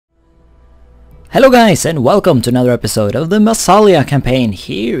Hello guys, and welcome to another episode of the Massalia campaign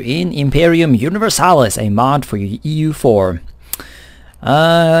here in Imperium Universalis, a mod for EU4.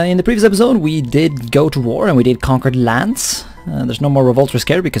 In the previous episode we did go to war and we did conquer lands. There's no more revolts we're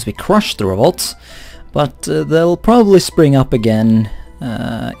scared because we crushed the revolts, but they'll probably spring up again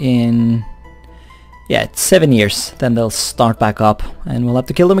in 7 years. Then they'll start back up and we'll have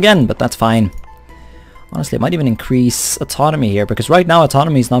to kill them again, but that's fine. Honestly, it might even increase autonomy here, because right now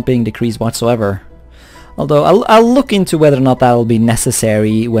autonomy is not being decreased whatsoever. Although I'll look into whether or not that'll be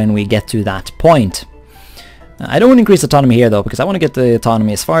necessary when we get to that point. I don't want to increase autonomy here though, because I want to get the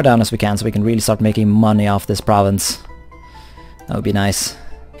autonomy as far down as we can so we can really start making money off this province. That would be nice.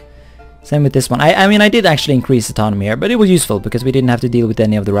 Same with this one. I mean, I did actually increase autonomy here, but it was useful because we didn't have to deal with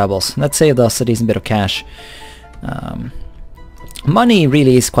any of the rebels. That saved us a decent bit of cash. Money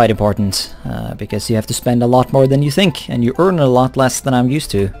really is quite important, because you have to spend a lot more than you think, and you earn a lot less than I'm used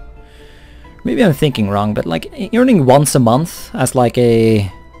to. Maybe I'm thinking wrong, but like earning once a month as like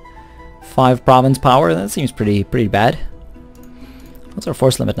a 5 province power, that seems pretty bad. What's our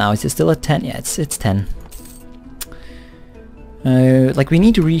force limit now? Is it still at 10? Yeah, it's 10. Like we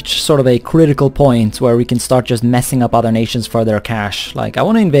need to reach sort of a critical point where we can start just messing up other nations for their cash. Like I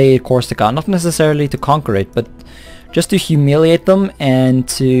want to invade Corsica, not necessarily to conquer it, but just to humiliate them and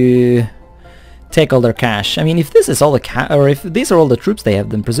to take all their cash. I mean, if this is all the or if these are all the troops they have,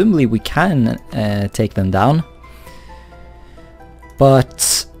 then presumably we can take them down.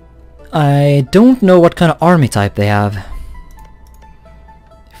 But I don't know what kind of army type they have.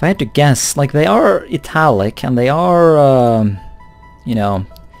 If I had to guess, like they are Italic and they are, you know,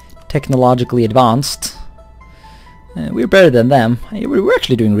 technologically advanced. We're better than them. We're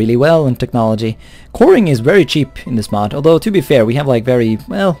actually doing really well in technology. Coring is very cheap in this mod, although to be fair, we have like we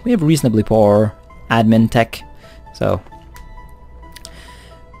have reasonably poor admin tech. So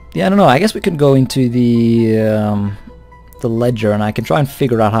yeah, I don't know. I guess we could go into the ledger and I can try and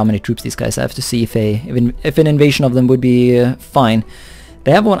figure out how many troops these guys have to see if an invasion of them would be fine.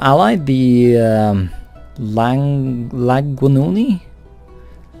 They have one ally, the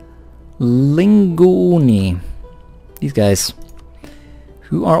Linguni. These guys,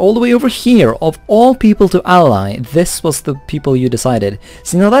 who are all the way over here, of all people to ally, this was the people you decided.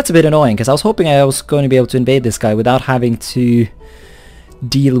 See, now that's a bit annoying, because I was hoping I was going to be able to invade this guy without having to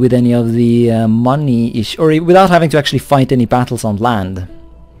deal with any of the money issue, or without having to actually fight any battles on land.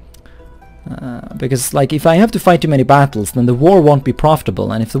 Because, like, if I have to fight too many battles, then the war won't be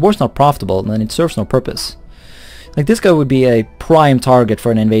profitable, and if the war's not profitable, then it serves no purpose. Like, this guy would be a prime target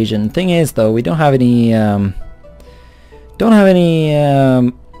for an invasion. Thing is, though, we don't have any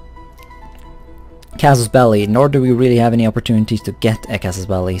casus belli, nor do we really have any opportunities to get a casus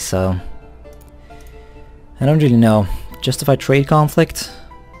belli, so I don't really know. Justify trade conflict?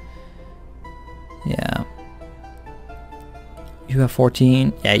 Yeah. You have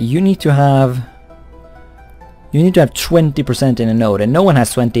 14. Yeah, you need to have 20% in a node, and no one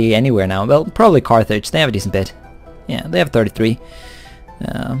has 20 anywhere now. Well, probably Carthage. They have a decent bit. Yeah, they have 33.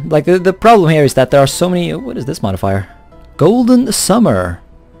 Like the problem here is that there are so many. What is this modifier? Golden Summer.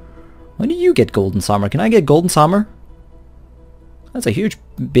 When do you get Golden Summer? Can I get Golden Summer? That's a huge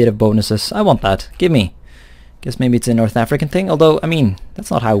bit of bonuses. I want that. Give me. Guess maybe it's a North African thing. Although, I mean, that's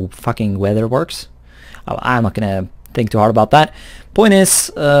not how fucking weather works. I'm not gonna think too hard about that. Point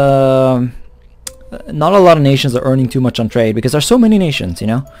is, not a lot of nations are earning too much on trade because there's so many nations, you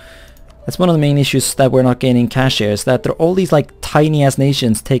know? That's one of the main issues that we're not gaining cash here, is that there are all these like tiny ass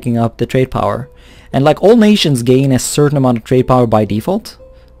nations taking up the trade power. And like all nations gain a certain amount of trade power by default.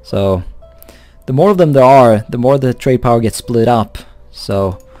 So the more of them there are, the more the trade power gets split up.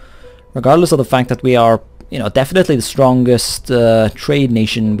 So regardless of the fact that we are, you know, definitely the strongest trade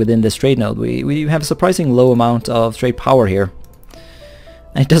nation within this trade node, we have a surprising low amount of trade power here.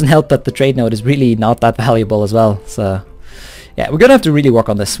 And it doesn't help that the trade node is really not that valuable as well. So yeah, we're gonna have to really work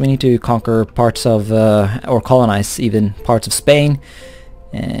on this. We need to conquer parts of, or colonize even parts of Spain,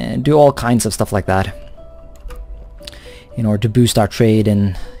 and do all kinds of stuff like that in order to boost our trade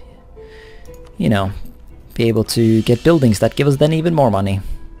and, you know, be able to get buildings that give us then even more money.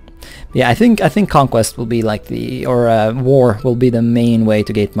 But yeah, I think conquest will be like or war will be the main way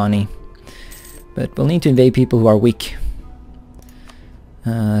to get money. But we'll need to invade people who are weak,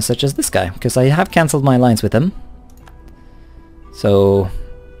 such as this guy, because I have cancelled my alliance with him. So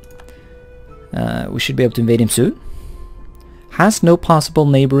we should be able to invade him soon. Has no possible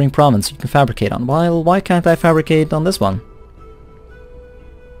neighboring province you can fabricate on. Well, why can't I fabricate on this one?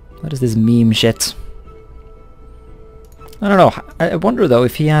 What is this meme shit? I don't know. I wonder though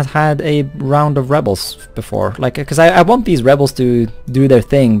if he has had a round of rebels before. Like, because I want these rebels to do their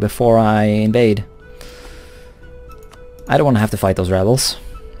thing before I invade. I don't want to have to fight those rebels.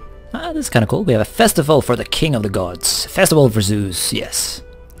 Ah, this is kind of cool. We have a festival for the king of the gods. Festival for Zeus. Yes.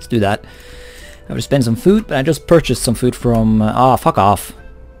 Let's do that. I have to spend some food, but I just purchased some food from... fuck off.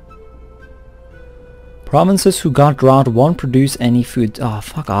 Provinces who got drought won't produce any food. Oh,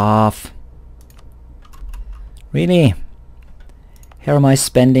 fuck off. Really? Here am I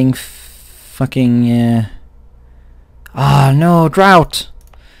spending fucking... Ah, no, drought!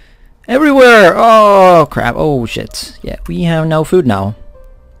 Everywhere! Oh, crap. Oh, shit. Yeah, we have no food now.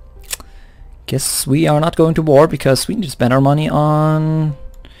 Guess we are not going to war because we need to spend our money on...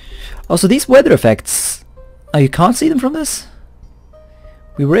 Oh, so these weather effects... Oh, you can't see them from this?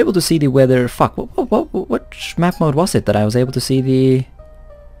 We were able to see the weather... Fuck, what map mode was it that I was able to see the...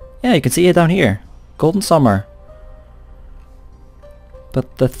 Yeah, you can see it down here. Golden Summer.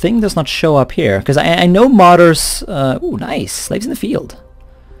 But the thing does not show up here. Because I know modders... ooh, nice. Slaves in the field.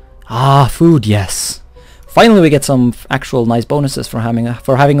 Ah, food, yes. Finally we get some actual nice bonuses for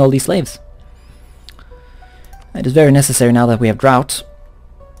having all these slaves. It is very necessary now that we have drought.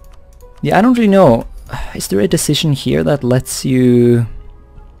 Yeah, I don't really know. Is there a decision here that lets you...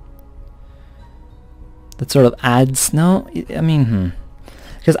 that sort of adds... No? I mean,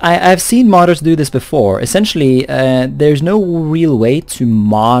 Because I've seen modders do this before. Essentially, there's no real way to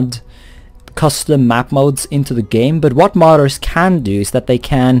mod custom map modes into the game, but what modders can do is that they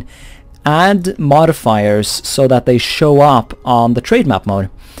can add modifiers so that they show up on the trade map mode.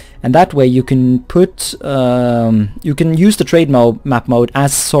 And that way you can put... you can use the trade map mode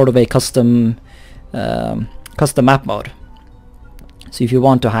as sort of a custom map mode. So if you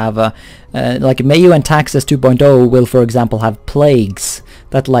want to have like Mayo and Taxes 2.0 will, for example, have plagues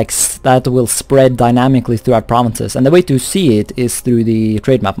that that will spread dynamically throughout provinces, and the way to see it is through the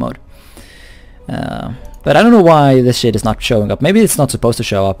trade map mode. But I don't know why this shit is not showing up. Maybe it's not supposed to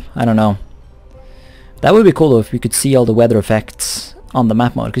show up. I don't know. That would be cool though if we could see all the weather effects on the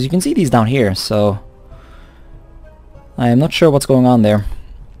map mode, because you can see these down here. So I am not sure what's going on there.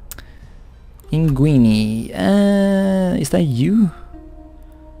 Inguini, is that you?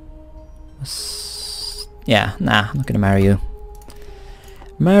 Yeah, nah, I'm not gonna marry you.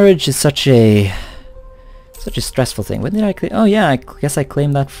 Marriage is such a stressful thing. When did I claim? Oh yeah, I guess I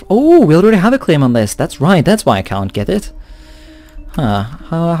claimed that. Oh, we already have a claim on this. That's right. That's why I can't get it. Huh?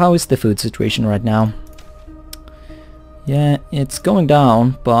 How is the food situation right now? Yeah, it's going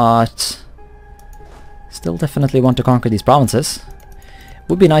down, but still definitely want to conquer these provinces.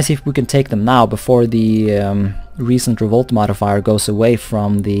 Would be nice if we can take them now before the recent revolt modifier goes away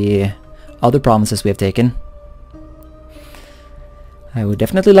from the other provinces we have taken. I would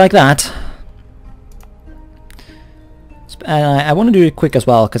definitely like that. And I want to do it quick as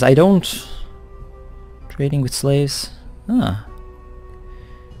well, because I don't... Trading with slaves... Ah.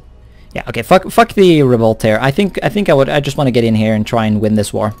 Yeah, okay, fuck the revolt here. I think I just want to get in here and try and win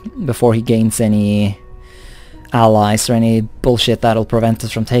this war before he gains any allies or any bullshit that'll prevent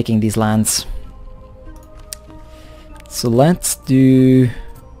us from taking these lands. So let's do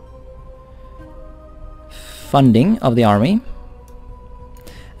funding of the army.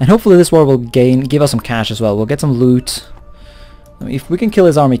 And hopefully this war will give us some cash as well. We'll get some loot. If we can kill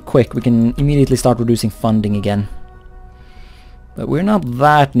his army quick, we can immediately start reducing funding again. But we're not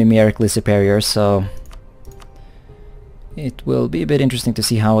that numerically superior, so it will be a bit interesting to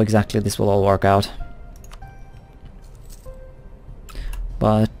see how exactly this will all work out.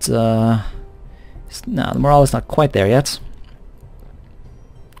 But no, the morale is not quite there yet.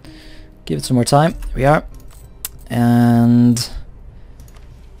 Give it some more time. Here we are. And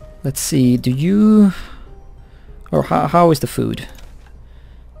let's see, do you... Or how is the food?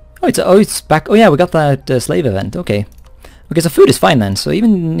 Oh, it's back. Oh yeah, we got that slave event. Okay. Okay, so food is fine then. So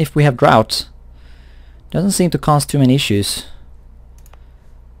even if we have drought, doesn't seem to cause too many issues.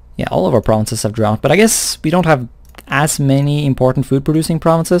 Yeah, all of our provinces have drought, but I guess we don't have as many important food producing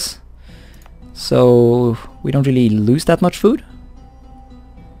provinces, so we don't really lose that much food.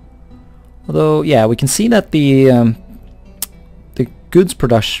 Although, yeah, we can see that the goods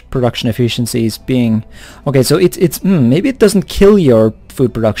production efficiency is being... Okay, so it's maybe it doesn't kill your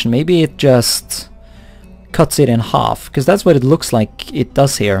food production, maybe it just cuts it in half, because that's what it looks like it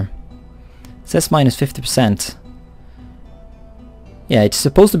does here. It says minus 50%. Yeah, it's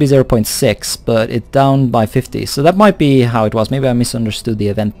supposed to be 0.6, but it's down by 50, so that might be how it was. Maybe I misunderstood the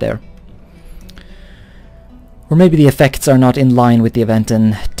event there. Or maybe the effects are not in line with the event.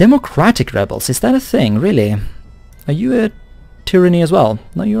 And democratic rebels, is that a thing, really? Are you a tyranny as well?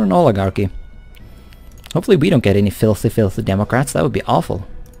 No, you're an oligarchy. Hopefully we don't get any filthy Democrats. That would be awful.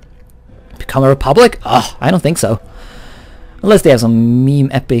 Become a republic? Oh, I don't think so. Unless they have some meme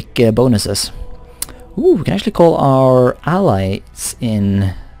epic bonuses. Ooh, we can actually call our allies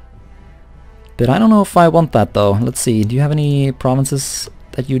in. But I don't know if I want that though. Let's see, do you have any provinces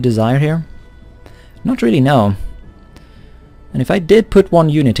that you desire here? Not really, no. And if I did put one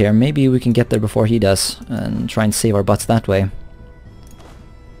unit here, maybe we can get there before he does and try and save our butts that way.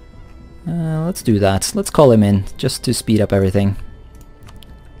 Let's do that. Let's call him in, just to speed up everything.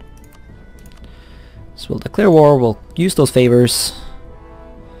 So we'll declare war, we'll use those favors.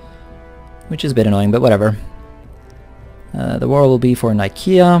 Which is a bit annoying, but whatever. The war will be for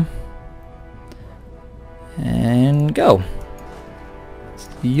Nicaea. And go. So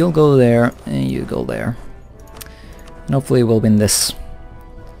you'll go there, and you go there. And hopefully we'll win this.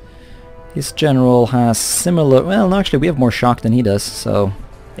 His general has similar... Well, no, actually we have more shock than he does, so...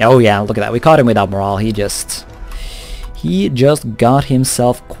 Oh yeah, look at that. We caught him without morale. He just got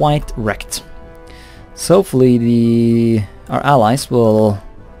himself quite wrecked. So hopefully our allies will,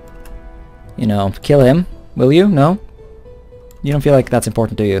 you know, kill him. Will you? No? You don't feel like that's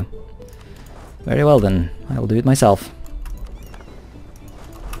important, do you? Very well then. I will do it myself.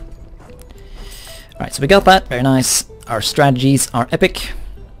 Alright, so we got that. Very nice. Our strategies are epic.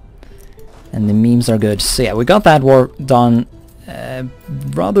 And the memes are good. So yeah, we got that war done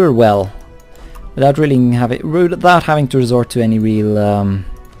rather well. Without having to resort to any real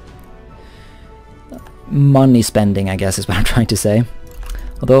money spending, I guess is what I'm trying to say.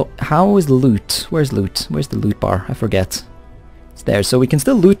 Although, how is loot? Where's loot? Where's the loot bar? I forget. It's there, so we can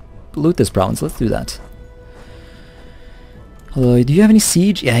still loot this province. Let's do that. Although, do you have any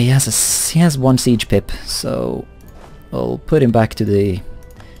siege? Yeah, he has one siege pip, so I'll put him back to the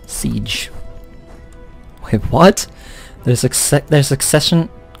siege. Wait, what? There's a succession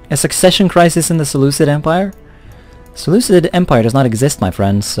crisis in the Seleucid Empire? Seleucid Empire does not exist, my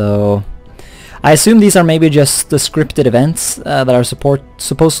friend, so I assume these are maybe just the scripted events that are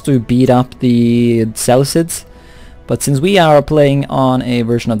supposed to beat up the Seleucids. But since we are playing on a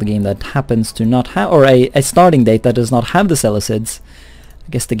version of the game that happens to not have, or a starting date that does not have the Seleucids, I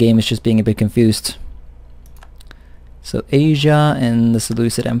guess the game is just being a bit confused. So Asia and the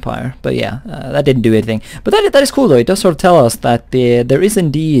Seleucid Empire. But yeah, that didn't do anything. But that is cool though. It does sort of tell us that there is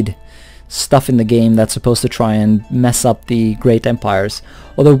indeed stuff in the game that's supposed to try and mess up the great empires.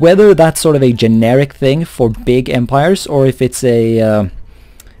 Although whether that's sort of a generic thing for big empires or if it's a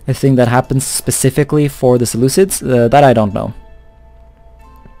thing that happens specifically for the Seleucids, that I don't know.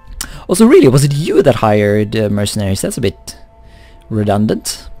 Also, really, was it you that hired mercenaries? That's a bit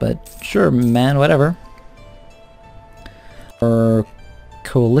redundant, but sure, man, whatever. Or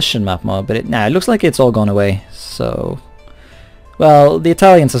coalition map mod, but it looks like it's all gone away. So, well, the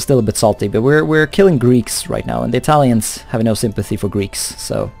Italians are still a bit salty, but we're killing Greeks right now, and the Italians have no sympathy for Greeks.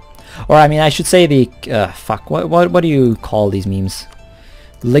 So, or I mean, I should say the fuck. What do you call these memes?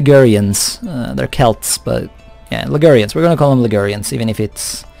 Ligurians. They're Celts, but yeah, Ligurians. We're gonna call them Ligurians, even if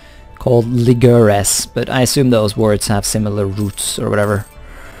it's called Ligures. But I assume those words have similar roots or whatever.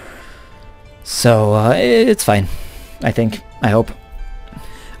 So it's fine. I think. I hope.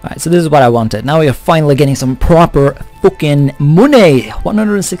 Alright, so this is what I wanted. Now we are finally getting some proper fucking money!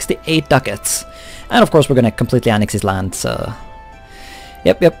 168 ducats. And of course we're gonna completely annex his land, so...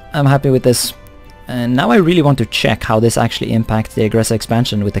 Yep, I'm happy with this. And now I really want to check how this actually impacts the aggressive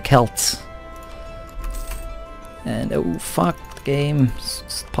expansion with the Celts. And oh fuck, the game.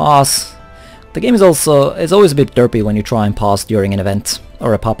 Pause. The game is also... It's always a bit derpy when you try and pause during an event.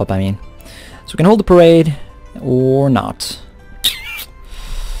 Or a pop-up, I mean. So we can hold the parade, or not.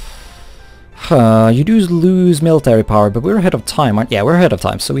 You do lose military power, but we're ahead of time, aren't we? Yeah, we're ahead of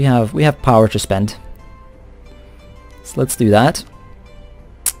time, so we have power to spend. So let's do that.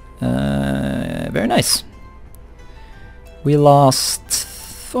 Very nice. We lost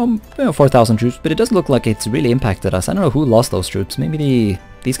 4,000 troops, but it doesn't look like it's really impacted us. I don't know who lost those troops. Maybe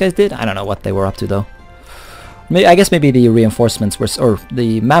these guys did? I don't know what they were up to though. I guess maybe the reinforcements were, or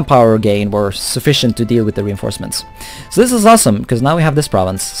the manpower gain were sufficient to deal with the reinforcements. So this is awesome, because now we have this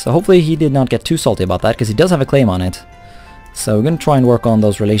province. So hopefully he did not get too salty about that, because he does have a claim on it. So we're going to try and work on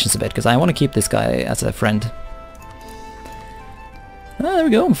those relations a bit, because I want to keep this guy as a friend. There we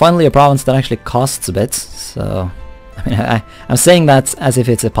go, finally a province that actually costs a bit. So, I mean, I'm saying that as if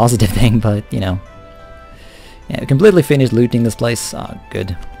it's a positive thing, but, you know. Yeah, we completely finished looting this place. Oh,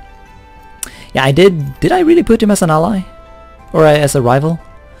 good. Yeah, I did. Did I really put him as an ally? Or as a rival?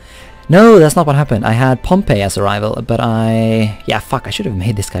 No, that's not what happened. I had Pompey as a rival, but yeah, fuck, I should have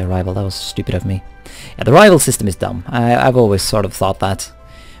made this guy a rival. That was stupid of me. Yeah, the rival system is dumb. I've always sort of thought that.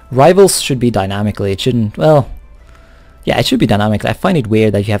 Rivals should be dynamically. It shouldn't. Well, yeah, it should be dynamically. I find it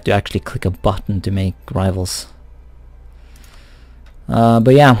weird that you have to actually click a button to make rivals.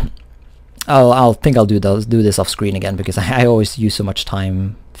 But yeah, I'll do this off screen again, because I always use so much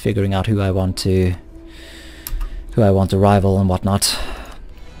time figuring out who I want to rival and whatnot.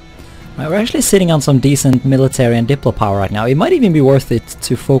 Right, we're actually sitting on some decent military and diplo power right now. It might even be worth it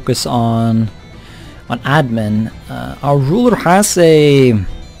to focus on admin. Our ruler has an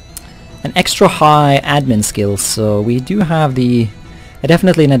extra high admin skill, so we do have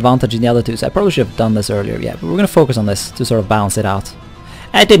definitely an advantage in the other two. So I probably should have done this earlier. Yeah, but we're gonna focus on this to sort of balance it out.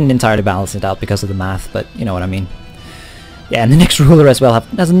 I didn't entirely balance it out because of the math, but you know what I mean. Yeah, and the next ruler as well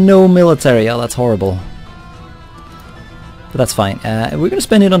has no military. Oh, that's horrible. But that's fine. We're going to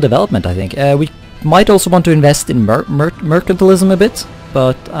spend it on development, I think. We might also want to invest in mercantilism a bit,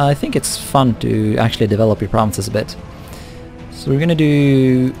 but I think it's fun to actually develop your provinces a bit. So we're going to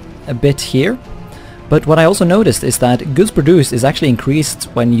do a bit here. But what I also noticed is that goods produced is actually increased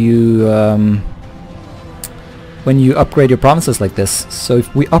when you upgrade your provinces like this. So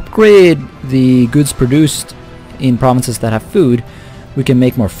if we upgrade the goods produced in provinces that have food, we can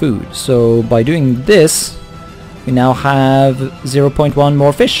make more food. So by doing this, we now have 0.1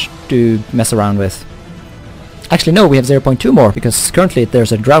 more fish to mess around with. Actually no, we have 0.2 more, because currently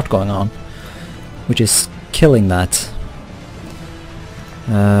there's a drought going on, which is killing that.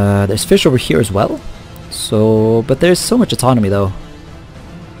 There's fish over here as well. So, but there's so much autonomy though.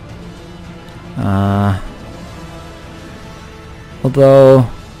 Although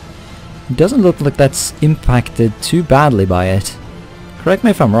it doesn't look like that's impacted too badly by it. Correct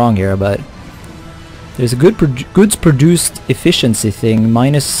me if I'm wrong here, but there's a goods produced efficiency thing,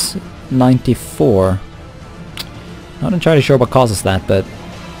 minus 94. Not entirely sure what causes that, but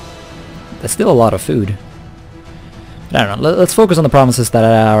there's still a lot of food. But I don't know. Let's focus on the provinces that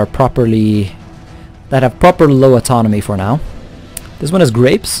are that have proper low autonomy for now. This one has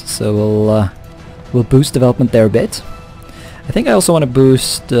grapes, so we'll boost development there a bit. I think I also want to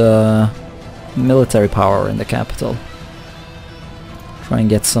boost military power in the capital. Try and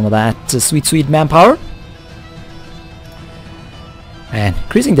get some of that sweet manpower. And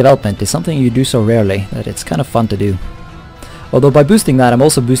increasing development is something you do so rarely that it's kind of fun to do. Although by boosting that, I'm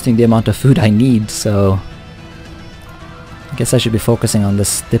also boosting the amount of food I need, so I guess I should be focusing on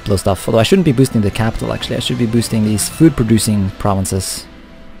this diplo stuff. Although I shouldn't be boosting the capital, actually. I should be boosting these food-producing provinces,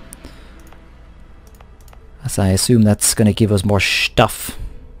 as I assume that's going to give us more stuff.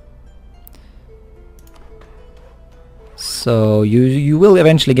 So you will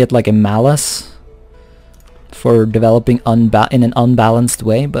eventually get like a malice for developing in an unbalanced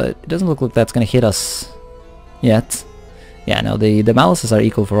way, but it doesn't look like that's going to hit us yet. Yeah, no, the malices are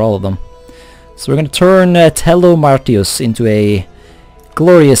equal for all of them. So we're going to turn Tello Martius into a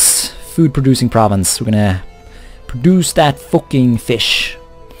glorious food-producing province. We're going to produce that fucking fish.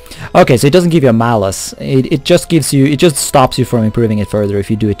 Okay, so it doesn't give you a malice. It just gives you, it just stops you from improving it further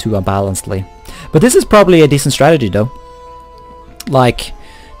if you do it too unbalancedly. But this is probably a decent strategy though. Like,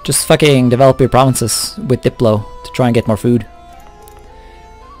 just fucking develop your provinces with Diplo to try and get more food.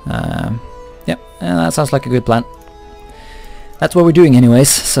 Yep, that sounds like a good plan. That's what we're doing anyways,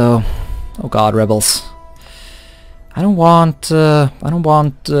 so... Oh god, rebels. I don't want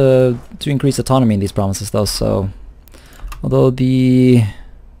to increase autonomy in these provinces though, so... Although the...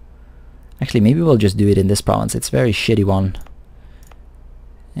 Actually, maybe we'll just do it in this province. It's a very shitty one.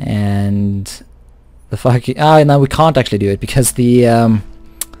 And... The fucking... Ah, no, we can't actually do it because the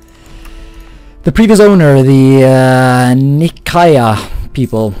previous owner, the Nikaya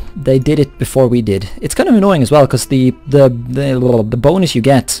people, they did it before we did. It's kind of annoying as well because the bonus you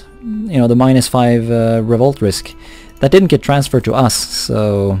get, you know, the -5 revolt risk, that didn't get transferred to us,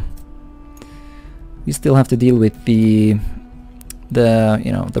 so we still have to deal with the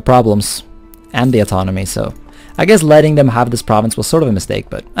you know, the problems and the autonomy. So I guess letting them have this province was sort of a mistake,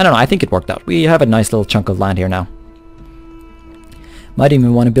 but I don't know, I think it worked out. We have a nice little chunk of land here now. Might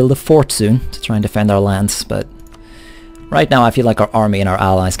even want to build a fort soon to try and defend our lands, but right now I feel like our army and our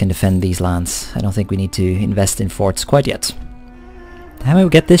allies can defend these lands. I don't think we need to invest in forts quite yet. Damn it, we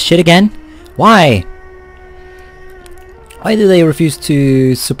get this shit again? Why? Why do they refuse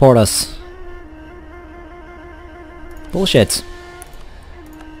to support us? Bullshit.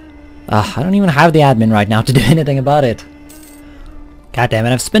 I don't even have the admin right now to do anything about it. God damn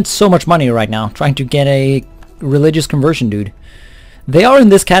it, I've spent so much money right now trying to get a religious conversion dude. They are in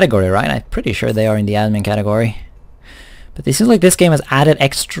this category, right? I'm pretty sure they are in the admin category. But it seems like this game has added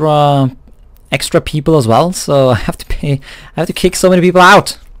extra people as well, so I have to kick so many people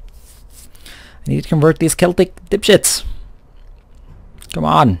out. I need to convert these Celtic dipshits. Come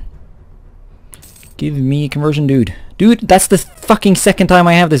on. Give me conversion, dude. Dude, that's the fucking second time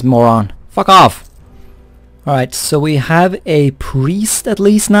I have this moron. Fuck off. Alright, so we have a priest at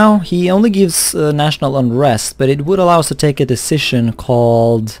least now. He only gives national unrest, but it would allow us to take a decision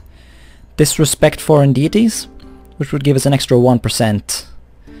called disrespect foreign deities, which would give us an extra 1%.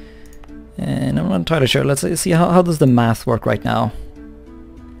 And I'm not entirely sure. Let's see how does the math work right now.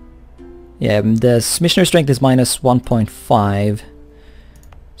 Yeah, the missionary strength is minus 1.5.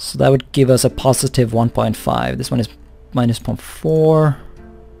 So that would give us a positive 1.5. This one is minus 0.4.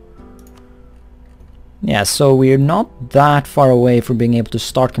 Yeah, so we're not that far away from being able to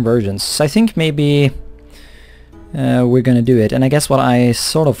start conversions. So I think maybe we're gonna do it. And I guess what I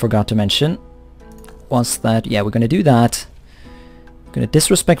sort of forgot to mention was that, yeah, we're gonna do that. We're gonna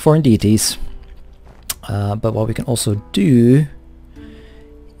disrespect foreign deities. But what we can also do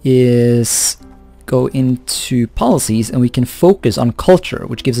is go into policies and we can focus on culture,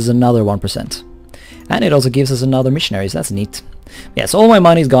 which gives us another 1%. And it also gives us another missionaries. That's neat. Yeah, so all my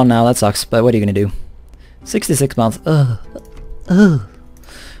money's gone now. That sucks, but what are you gonna do? 66 months. Why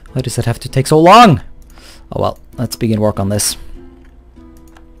does that have to take so long? Oh well, let's begin work on this.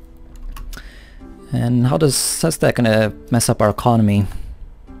 And how's that gonna mess up our economy?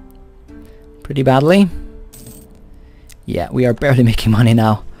 Pretty badly? Yeah, we are barely making money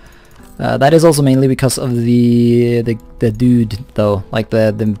now. That is also mainly because of the dude though, like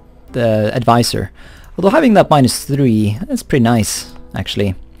the advisor. Although having that -3, that's pretty nice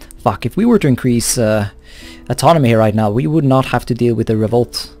actually. Fuck, if we were to increase autonomy here right now, we would not have to deal with the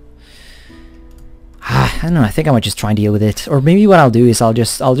revolt. I don't know, I think I might just try and deal with it. Or maybe what I'll do is I'll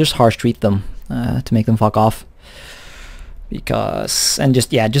just harsh treat them to make them fuck off. Because, and just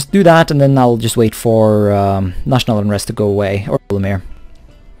do that, and then I'll just wait for national unrest to go away, or Lemire.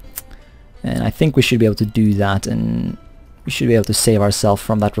 And I think we should be able to do that, and we should be able to save ourselves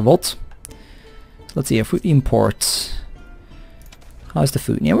from that revolt. So let's see, a food import. How's the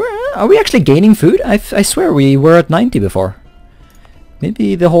food? Yeah, are we actually gaining food? I swear we were at 90 before.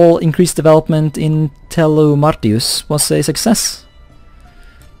 Maybe the whole increased development in Telomartius was a success.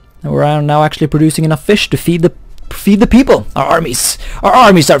 And we're now actually producing enough fish to feed the people. Our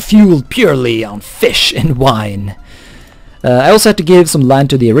armies are fueled purely on fish and wine. I also had to give some land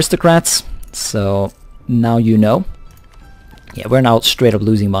to the aristocrats, so now you know. Yeah, we're now straight up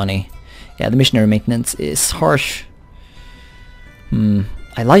losing money. Yeah, the missionary maintenance is harsh.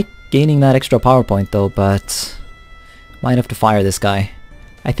 I like gaining that extra power point though, but might have to fire this guy.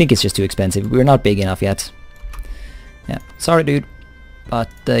 I think it's just too expensive. We're not big enough yet. Yeah, sorry dude, but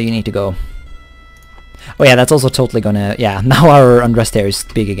you need to go. Oh yeah, that's also totally gonna... Yeah, now our unrest here is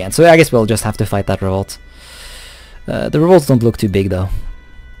big again. So I guess we'll just have to fight that revolt. The revolts don't look too big though.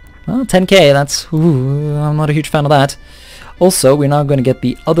 Well, 10k, that's... Ooh, I'm not a huge fan of that. Also, we're now gonna get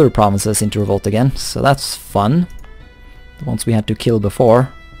the other provinces into revolt again, so that's fun. The ones we had to kill before.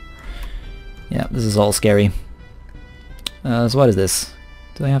 Yeah, this is all scary. So what is this?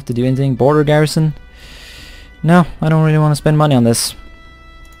 Do I have to do anything? Border garrison? No, I don't really want to spend money on this.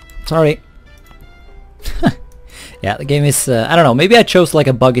 Sorry. Yeah, the game is, I don't know, maybe I chose like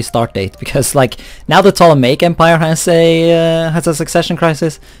a buggy start date, because like, now the Ptolemaic Empire has a succession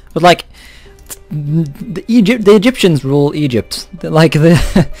crisis, but like, the Egyptians rule Egypt. Like,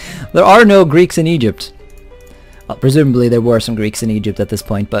 there are no Greeks in Egypt. Well, presumably there were some Greeks in Egypt at this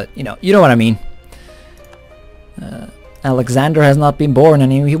point, but you know what I mean. Alexander has not been born,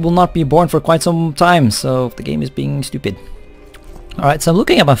 and he will not be born for quite some time, so the game is being stupid. Alright, so I'm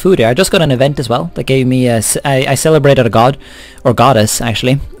looking at my food here. I just got an event as well that gave me I celebrated a god, or goddess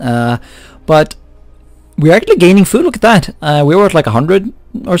actually, but we're actually gaining food. Look at that. We were at like 100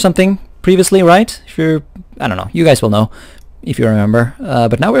 or something previously, right? If you're, I don't know, you guys will know if you remember,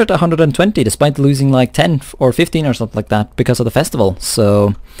 but now we're at 120 despite losing like 10 or 15 or something like that because of the festival.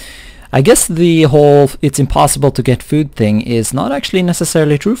 So I guess the whole it's impossible to get food thing is not actually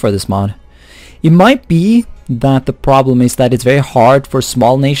necessarily true for this mod. It might be that the problem is that it's very hard for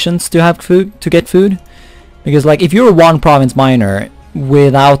small nations to have food, to get food, because like if you're a one province miner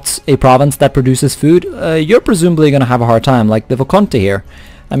without a province that produces food, you're presumably gonna have a hard time. Like the Voconte here,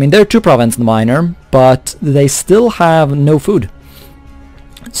 I mean they're two province miner, but they still have no food.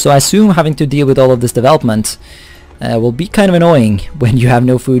 So I assume having to deal with all of this development will be kind of annoying when you have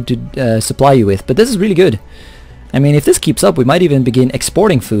no food to supply you with. But this is really good. I mean, if this keeps up, we might even begin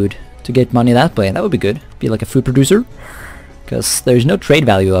exporting food to get money that way. That would be good. Be like a food producer, because there's no trade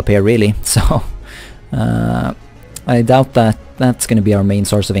value up here really. So I doubt that that's going to be our main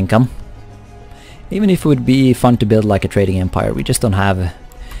source of income. Even if it would be fun to build like a trading empire, we just don't have...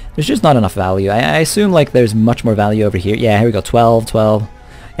 There's just not enough value. I assume like there's much more value over here. Yeah, here we go. 12.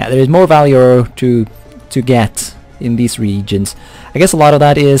 Yeah, Yeah, there is more value to get in these regions. I guess a lot of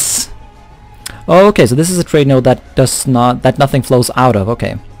that is... Oh, okay, so this is a trade node that nothing flows out of,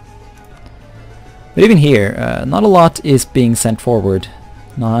 okay. But even here, not a lot is being sent forward.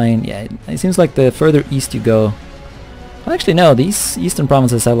 9, yeah, it seems like the further east you go... Well, actually no, these eastern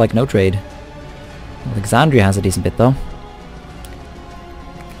provinces have like no trade. Alexandria has a decent bit though.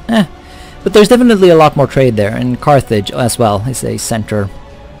 But there's definitely a lot more trade there, and Carthage as well is a center.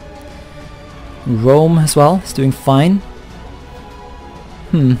 Rome as well is doing fine.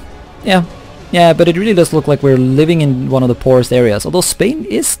 Yeah, but it really does look like we're living in one of the poorest areas, although Spain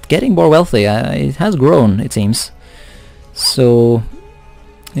is getting more wealthy. It has grown, it seems. So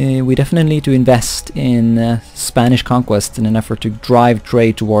we definitely need to invest in Spanish conquest in an effort to drive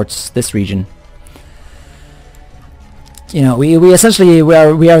trade towards this region. You know, we essentially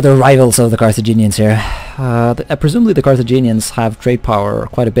we are the rivals of the Carthaginians here. Presumably the Carthaginians have trade power,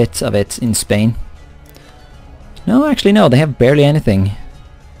 quite a bit of it, in Spain. No, actually no, they have barely anything.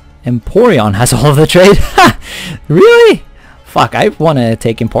 Emporion has all of the trade. Really? Fuck, I want to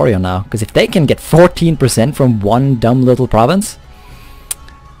take Emporion now, because if they can get 14% from one dumb little province,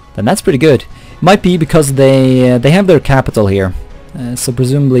 then that's pretty good. It might be because they have their capital here, so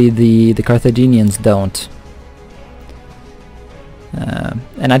presumably the Carthaginians don't.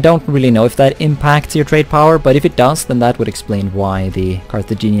 And I don't really know if that impacts your trade power, but if it does, then that would explain why the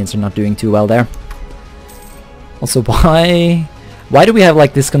Carthaginians are not doing too well there. Also, why do we have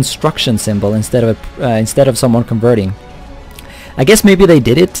like this construction symbol instead of someone converting? I guess maybe they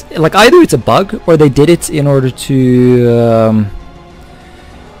did it, like either it's a bug or they did it in order to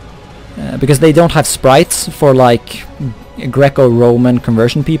because they don't have sprites for like Greco-Roman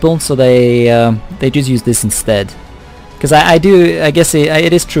conversion people, so they just use this instead. Because I guess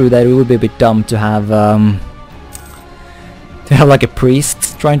it is true that it would be a bit dumb to have like a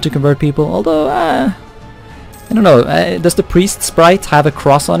priest trying to convert people. Although I don't know, does the priest sprite have a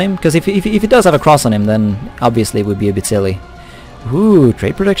cross on him? Because if it does have a cross on him, then obviously it would be a bit silly. Ooh,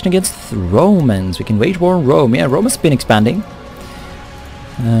 trade protection against Romans. We can wage war on Rome. Yeah, Rome has been expanding.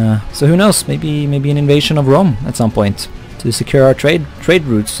 So who knows? Maybe an invasion of Rome at some point to secure our trade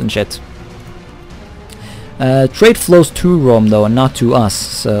routes and shit. Trade flows to Rome though, and not to us,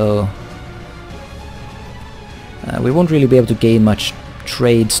 so we won't really be able to gain much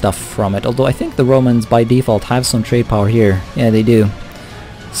trade stuff from it, although I think the Romans by default have some trade power here. Yeah, they do.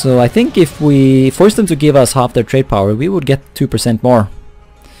 So I think if we force them to give us half their trade power, we would get 2% more,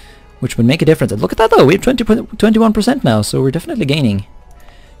 which would make a difference. And look at that though, we have 21% now, so we're definitely gaining.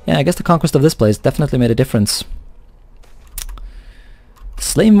 Yeah, I guess the conquest of this place definitely made a difference.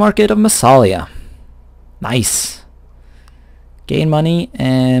 Slave market of Massalia. Nice. Gain money,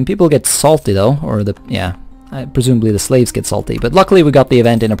 and people get salty though, or presumably the slaves get salty. But luckily we got the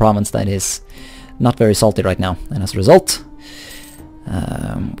event in a province that is not very salty right now, and as a result,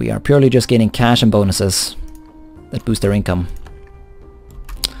 we are purely just gaining cash and bonuses that boost their income.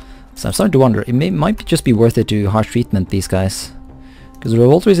 So I'm starting to wonder, it might just be worth it to harsh treatment these guys, because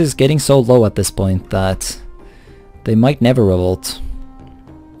revolt risk is getting so low at this point that they might never revolt.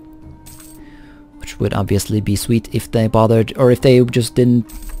 Which would obviously be sweet if they bothered, or if they just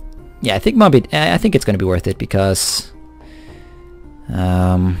didn't. Yeah, I think it's going to be worth it, because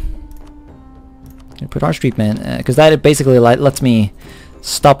put harsh treatment, because that basically lets me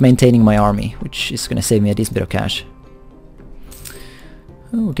stop maintaining my army, which is going to save me a decent bit of cash.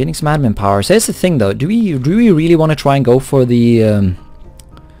 Oh, getting some admin power. So that's the thing though. Do we really want to try and go for the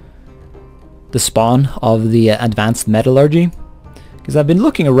spawn of the advanced metallurgy? Because I've been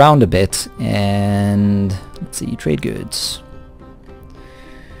looking around a bit, and let's see, trade goods.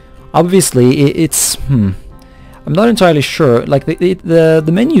 Obviously, it's I'm not entirely sure. Like the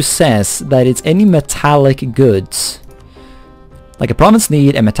menu says that it's any metallic goods. Like a province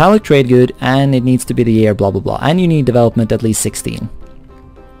need a metallic trade good, and it needs to be the year blah blah blah, and you need development at least 16.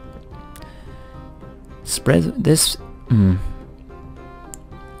 Spread this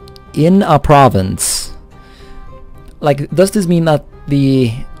in a province. Like, does this mean that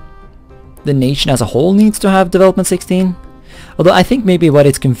the nation as a whole needs to have development 16? Although I think maybe what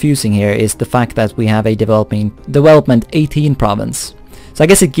it's confusing here is the fact that we have a development 18 province. So I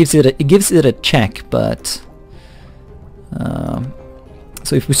guess it gives it a check, but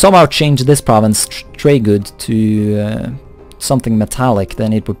so if we somehow change this province trade good to something metallic,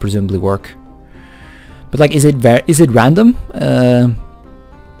 then it would presumably work. But like, is it random?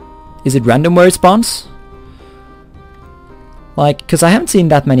 Is it random where it spawns? Like, because I haven't seen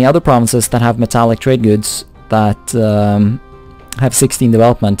that many other provinces that have metallic trade goods that have 16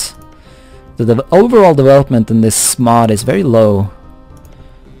 development. The overall development in this mod is very low.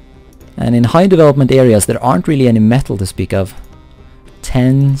 And in high development areas there aren't really any metal to speak of.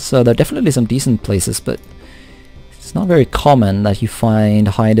 10, so there are definitely some decent places, but it's not very common that you find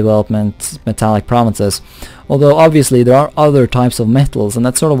high development metallic provinces. Although obviously there are other types of metals, and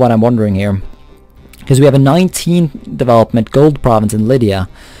that's sort of what I'm wondering here. Because we have a 19 development gold province in Lydia.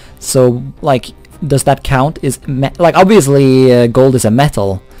 So, like, does that count? Like, obviously gold is a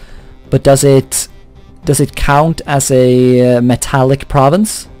metal, but does it count as a metallic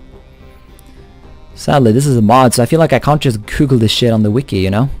province? Sadly, this is a mod, so I feel like I can't just Google this shit on the wiki, you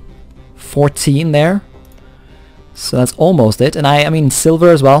know? 14 there. So that's almost it. And I mean silver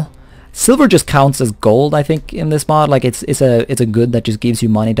as well. Silver just counts as gold, I think, in this mod. Like it's a good that just gives you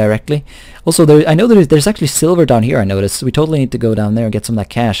money directly. Also, I know there's actually silver down here. I noticed. So we totally need to go down there and get some of that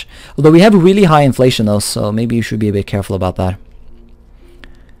cash. Although we have really high inflation though, so maybe you should be a bit careful about that.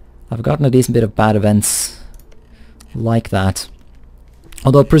 I've gotten a decent bit of bad events like that.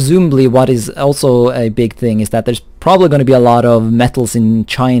 Although presumably what is also a big thing is that there's probably going to be a lot of metals in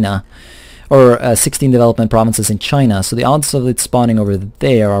China, or 16 development provinces in China, so the odds of it spawning over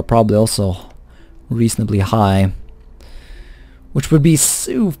there are probably also reasonably high. Which would be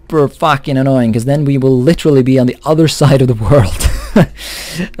super fucking annoying, because then we will literally be on the other side of the world.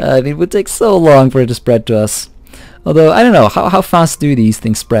 It would take so long for it to spread to us. Although, I don't know, how fast do these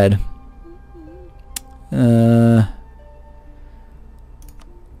things spread?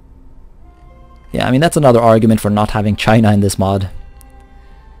 Yeah, I mean that's another argument for not having China in this mod.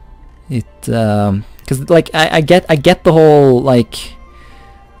 Because like I get the whole like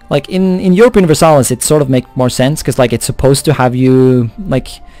in Europe Universalis it sort of makes more sense, because like it's supposed to have you like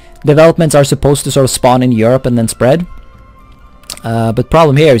developments are supposed to sort of spawn in Europe and then spread. But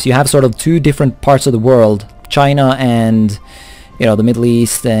problem here is you have sort of two different parts of the world, China and the Middle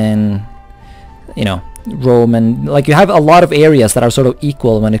East and Rome, and like you have a lot of areas that are sort of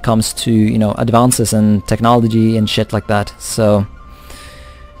equal when it comes to advances in technology and shit like that. So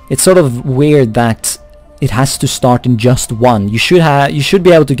it's sort of weird that it has to start in just one. You should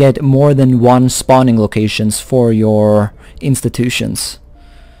be able to get more than one spawning locations for your institutions.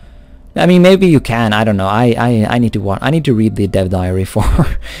 I mean, maybe you can. I don't know. I need to read the dev diary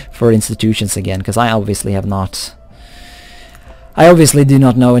for institutions again, because I obviously do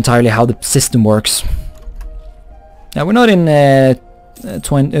not know entirely how the system works. Now we're not in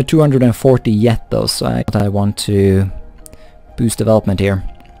 240 yet though, so I want to boost development here.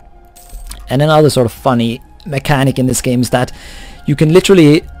 And another sort of funny mechanic in this game is that you can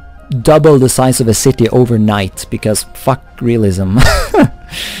literally double the size of a city overnight, because fuck realism.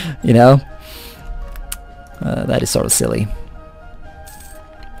 That is sort of silly.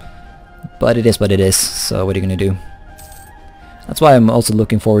 But it is what it is, so what are you gonna do? That's why I'm also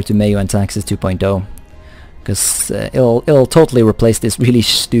looking forward to Mayo and Taxes 2.0, because it'll totally replace this really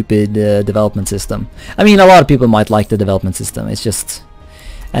stupid development system. I mean, a lot of people might like the development system, it's just...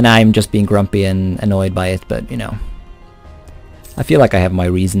 And I'm just being grumpy and annoyed by it, but I feel like I have my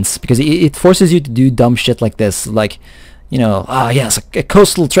reasons, because it forces you to do dumb shit like this, like, yes, a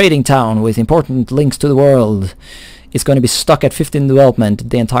coastal trading town with important links to the world is going to be stuck at 15 development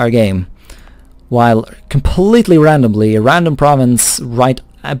the entire game, while completely randomly, a random province right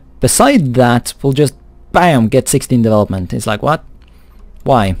beside that will just, bam, get 16 development. It's like, what?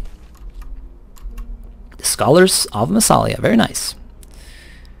 Why? The Scholars of Massalia, very nice.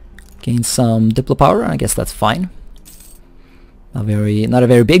 Gain some Diplo power, I guess that's fine. Not a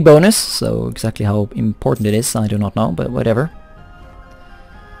very big bonus, so exactly how important it is I do not know, but whatever.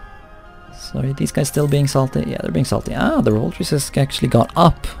 Sorry, these guys still being salty? Yeah, they're being salty. Ah, the revolt resist actually got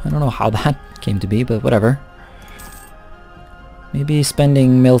up. I don't know how that came to be, but whatever. Maybe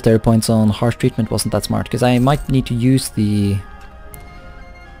spending military points on harsh treatment wasn't that smart, because I might need to use these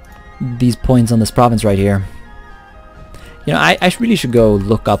points on this province right here. I really should go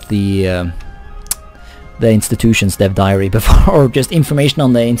look up the institutions dev diary before, or just information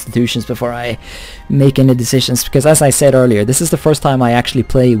on the institutions before I make any decisions, because as I said earlier, this is the first time I actually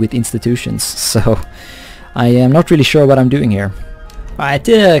play with institutions, so I am not really sure what I'm doing here. I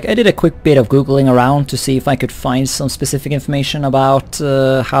did a quick bit of googling around to see if I could find some specific information about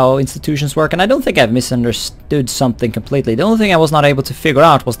how institutions work, and I don't think I've misunderstood something completely. The only thing I was not able to figure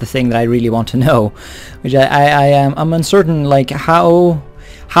out was the thing that I really want to know, which I'm uncertain, like how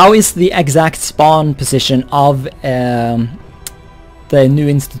is the exact spawn position of the new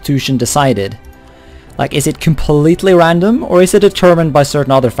institution decided? Like, is it completely random, or is it determined by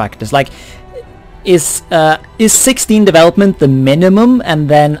certain other factors? Like, is 16 development the minimum, and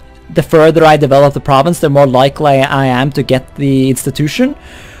then the further I develop the province, the more likely I am to get the institution?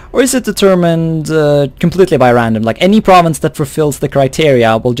 Or is it determined completely by random? Like any province that fulfills the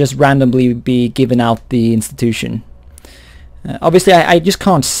criteria will just randomly be given out the institution. Obviously, I just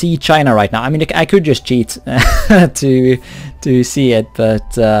can't see China right now. I mean, I could just cheat to see it,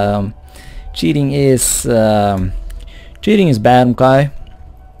 but cheating is bad, okay?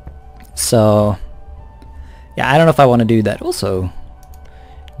 So yeah, I don't know if I want to do that. Also,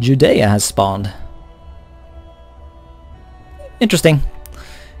 Judea has spawned. Interesting.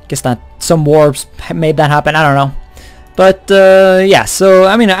 Guess that some wars made that happen. I don't know. But yeah, so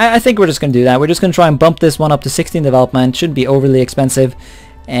I mean, I think we're just gonna do that. We're just gonna try and bump this one up to 16 development. Shouldn't be overly expensive,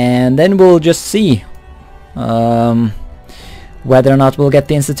 and then we'll just see whether or not we'll get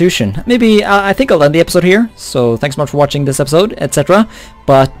the institution. Maybe I think I'll end the episode here. So thanks so much for watching this episode, etc.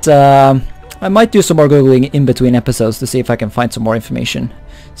 But I might do some more googling in between episodes to see if I can find some more information.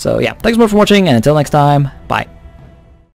 So yeah, thanks so much for watching, and until next time, bye.